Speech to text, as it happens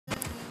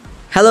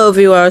Hello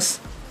viewers,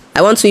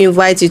 I want to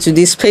invite you to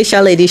this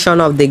special edition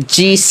of the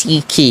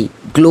GCK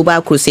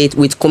Global Crusade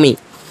with Kumi.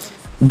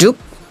 Duke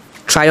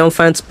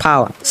Triumphant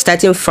Power,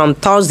 starting from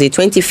Thursday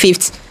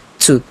 25th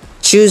to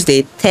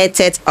Tuesday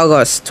 30th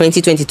August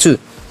 2022.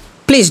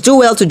 Please do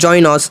well to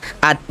join us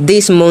at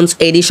this month's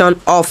edition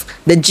of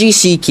the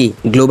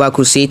GCK Global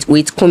Crusade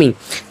with Kumi.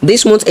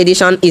 This month's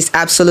edition is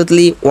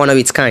absolutely one of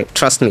its kind,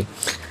 trust me.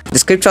 The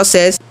scripture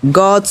says,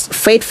 God's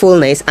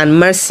faithfulness and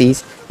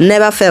mercies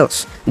never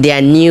fails. They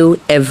are new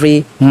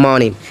every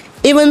morning.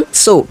 Even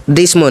so,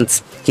 this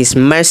month, His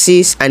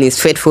mercies and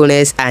His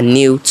faithfulness are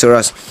new to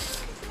us.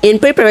 In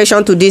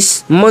preparation to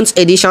this month's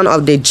edition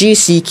of the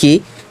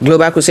GCK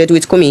Global Crusade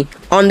with Kumi,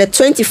 on the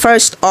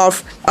 21st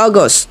of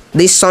August,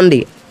 this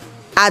Sunday,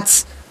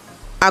 at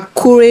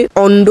Akure,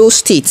 Ondo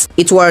State,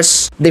 it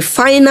was the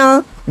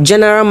final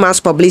general mass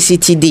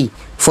publicity day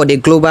for the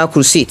Global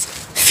Crusade.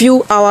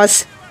 Few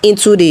hours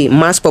into the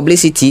mass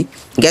publicity,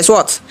 guess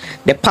what?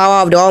 The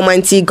power of the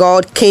Almighty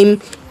God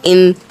came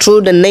in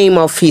through the name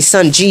of His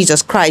Son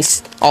Jesus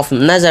Christ of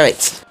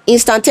Nazareth.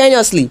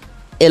 Instantaneously,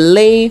 a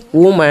lay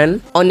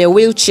woman on a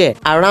wheelchair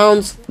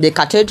around the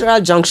Cathedral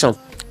Junction,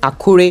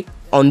 Akure,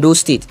 Ondo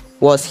State,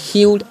 was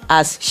healed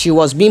as she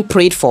was being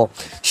prayed for.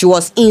 She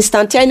was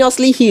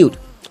instantaneously healed.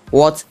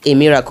 What a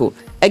miracle.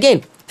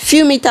 Again,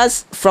 few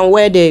meters from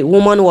where the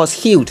woman was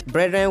healed,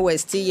 brethren were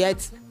still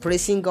yet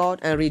praising God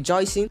and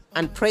rejoicing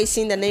and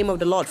praising the name of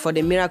the Lord for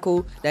the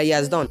miracle that He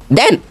has done.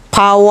 Then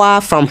power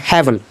from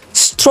heaven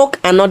struck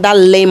another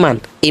layman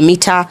a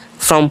meter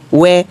from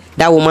where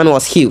that woman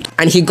was healed,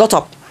 and he got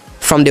up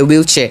from the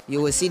wheelchair.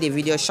 You will see the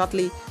video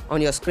shortly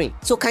on your screen.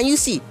 So can you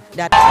see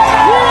that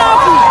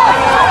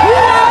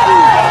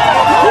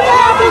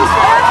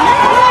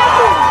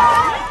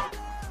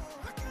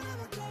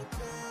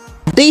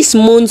this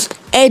month's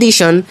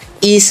edition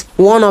is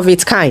one of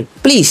its kind?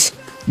 Please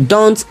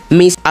don't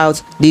miss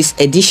out this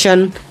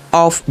edition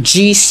of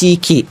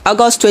GCK,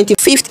 August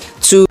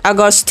 25th to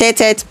August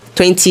 30th,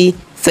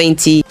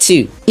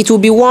 2022. It will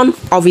be one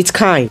of its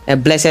kind, a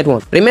blessed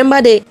one.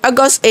 Remember, the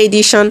August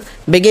edition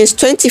begins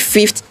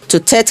 25th to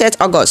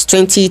 30th August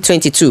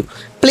 2022.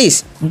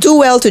 Please do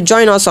well to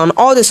join us on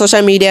all the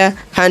social media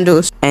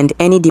handles and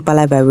any Deeper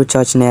Life Bible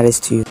Church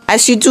nearest to you.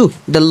 As you do,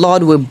 the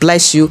Lord will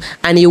bless you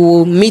and He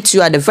will meet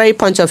you at the very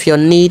point of your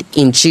need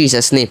in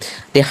Jesus' name.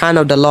 The hand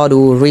of the Lord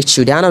will reach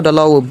you. The hand of the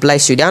Lord will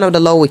bless you. The hand of the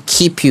Lord will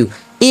keep you,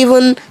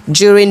 even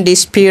during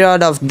this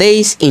period of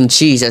days, in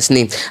Jesus'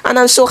 name. And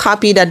I'm so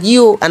happy that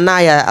you and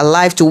I are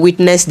alive to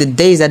witness the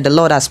days that the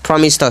Lord has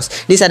promised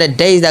us. These are the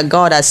days that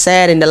God has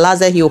said in the last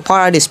day He will pour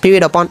out the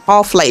Spirit upon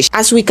all flesh.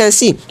 As we can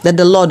see that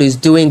the Lord is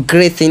doing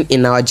great things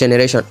in our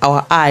generation.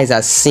 Our eyes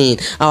are seeing,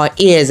 our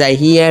ears are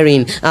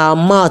hearing, our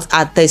mouths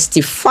are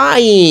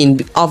testifying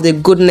of the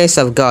goodness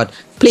of God.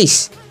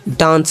 Please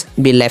don't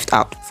be left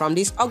out from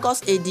this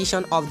August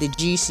edition of the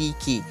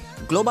GCK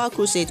Global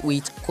Crusade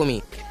with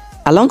Kumi,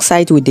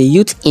 alongside with the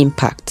Youth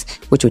Impact,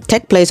 which will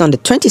take place on the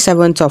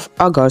 27th of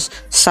August,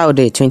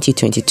 Saturday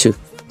 2022.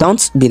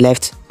 Don't be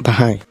left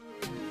behind.